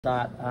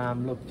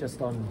Look,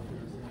 just on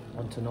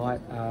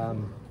tonight,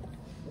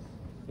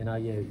 you know,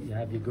 you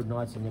have your good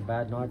nights and your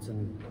bad nights,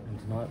 and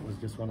tonight was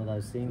just one of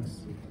those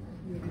things.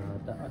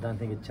 I don't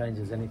think it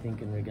changes anything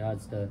in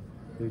regards to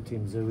who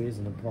Tim Tszyu is,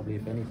 and it probably,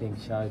 if anything,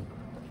 showed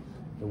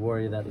the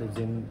warrior that lives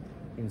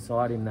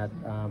inside him that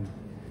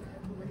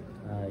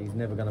he's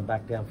never going to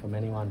back down from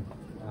anyone.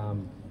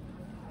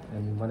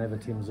 And whenever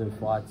Tim Tszyu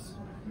fights,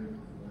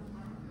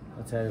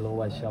 that's how he'll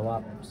always show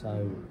up.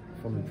 So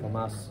from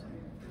us,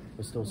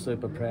 we're still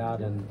super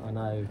proud, and I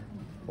know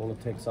all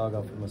the texts I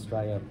got from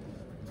Australia,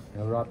 you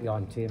know, right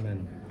behind Tim,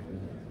 and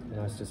you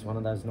know, it's just one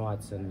of those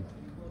nights. And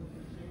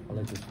I'll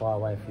let you fire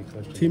away a few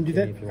questions. Tim, did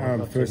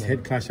that first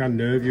head clash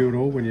unnerve you at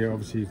all when you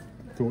obviously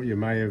thought you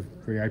may have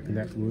reopened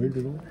that wound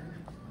at all?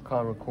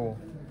 Can't recall.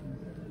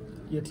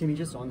 Yeah, Timmy,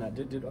 just on that,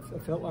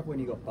 it felt like when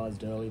you got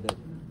buzzed early that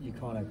you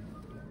kind of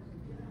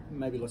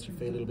maybe lost your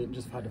feet a little bit and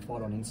just had to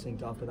fight on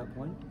instinct after that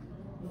point?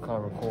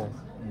 Can't recall.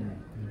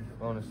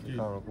 Honestly,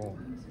 can't recall.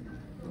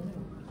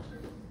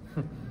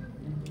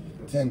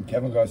 Tim,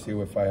 Kevin Garcia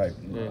with Fight Hype.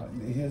 Yeah.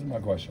 Here's my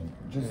question.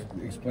 Just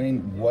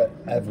explain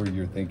whatever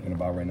you're thinking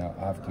about right now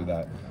after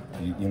that.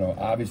 You know,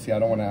 obviously I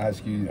don't want to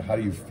ask you how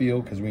do you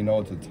feel, because we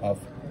know it's a tough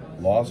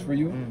loss for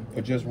you,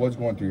 but just what's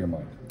going through your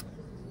mind?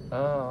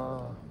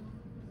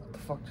 What the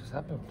fuck just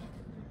happened?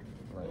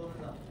 Like,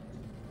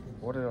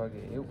 what did I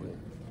get hit with?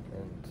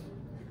 And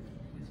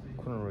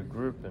couldn't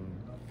regroup, and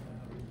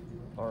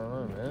I don't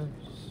know, man.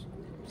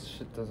 Just,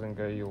 shit doesn't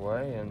go your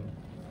way, and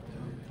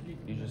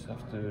you just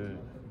have to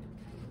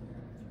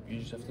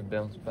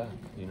bounce back,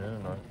 you know.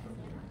 And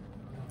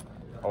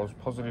I was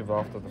positive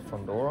after the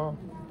Fundora,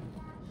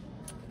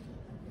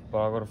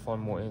 but I got to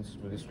find more answers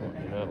with this one,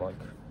 you know. Like,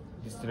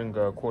 this didn't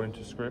go according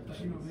to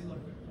script.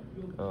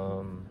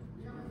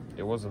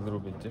 It was a little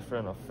bit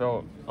different. I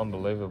felt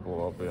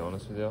unbelievable, I'll be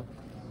honest with you.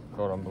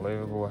 Felt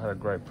unbelievable. I had a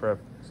great prep,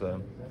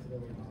 so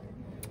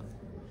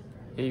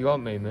he got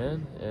me,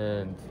 man,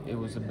 and it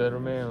was a better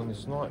man on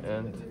this night,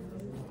 and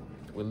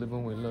we live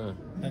and we learn.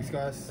 Thanks,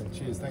 guys.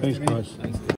 Cheers. Thanks, guys.